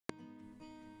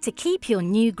To keep your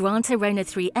new Grant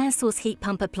Aerona³ air source heat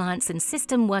pump appliance and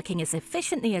system working as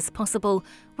efficiently as possible,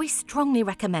 we strongly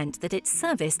recommend that it's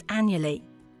serviced annually.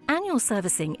 Annual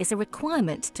servicing is a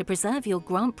requirement to preserve your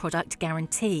Grant product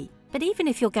guarantee. But even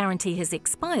if your guarantee has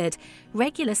expired,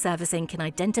 regular servicing can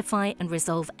identify and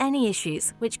resolve any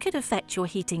issues which could affect your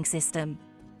heating system.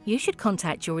 You should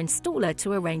contact your installer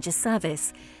to arrange a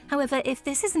service. However, if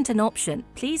this isn't an option,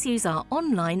 please use our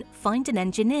online Find an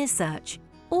Engineer search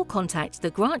or contact the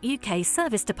Grant UK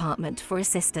Service Department for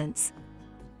assistance.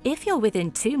 If you're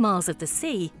within 2 miles of the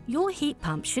sea, your heat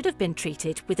pump should have been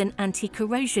treated with an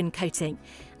anti-corrosion coating,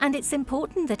 and it's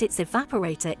important that its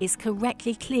evaporator is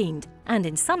correctly cleaned and,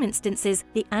 in some instances,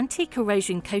 the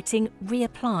anti-corrosion coating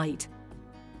reapplied.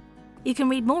 You can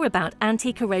read more about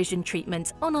anti-corrosion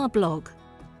treatment on our blog.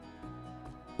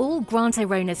 All Grant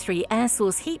Aerona³ air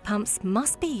source heat pumps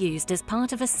must be used as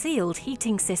part of a sealed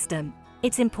heating system.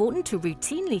 It's important to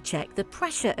routinely check the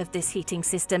pressure of this heating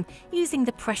system using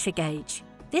the pressure gauge.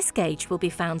 This gauge will be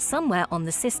found somewhere on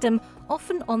the system,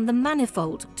 often on the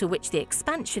manifold to which the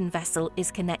expansion vessel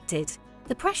is connected.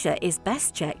 The pressure is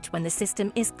best checked when the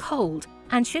system is cold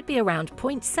and should be around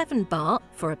 0.7 bar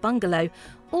for a bungalow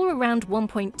or around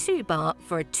 1.2 bar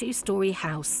for a 2-story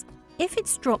house. If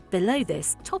it's dropped below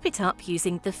this, top it up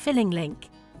using the filling link.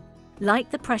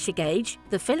 Like the pressure gauge,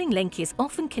 the filling link is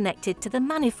often connected to the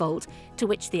manifold to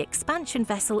which the expansion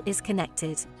vessel is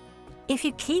connected. If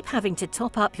you keep having to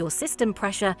top up your system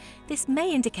pressure, this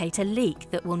may indicate a leak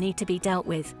that will need to be dealt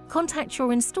with. Contact your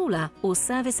installer or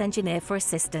service engineer for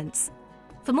assistance.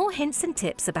 For more hints and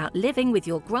tips about living with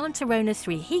your Grant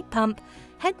Aerona³ heat pump,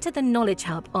 head to the Knowledge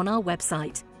Hub on our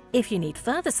website. If you need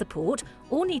further support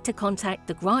or need to contact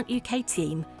the Grant UK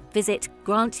team, visit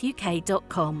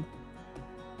grantuk.com.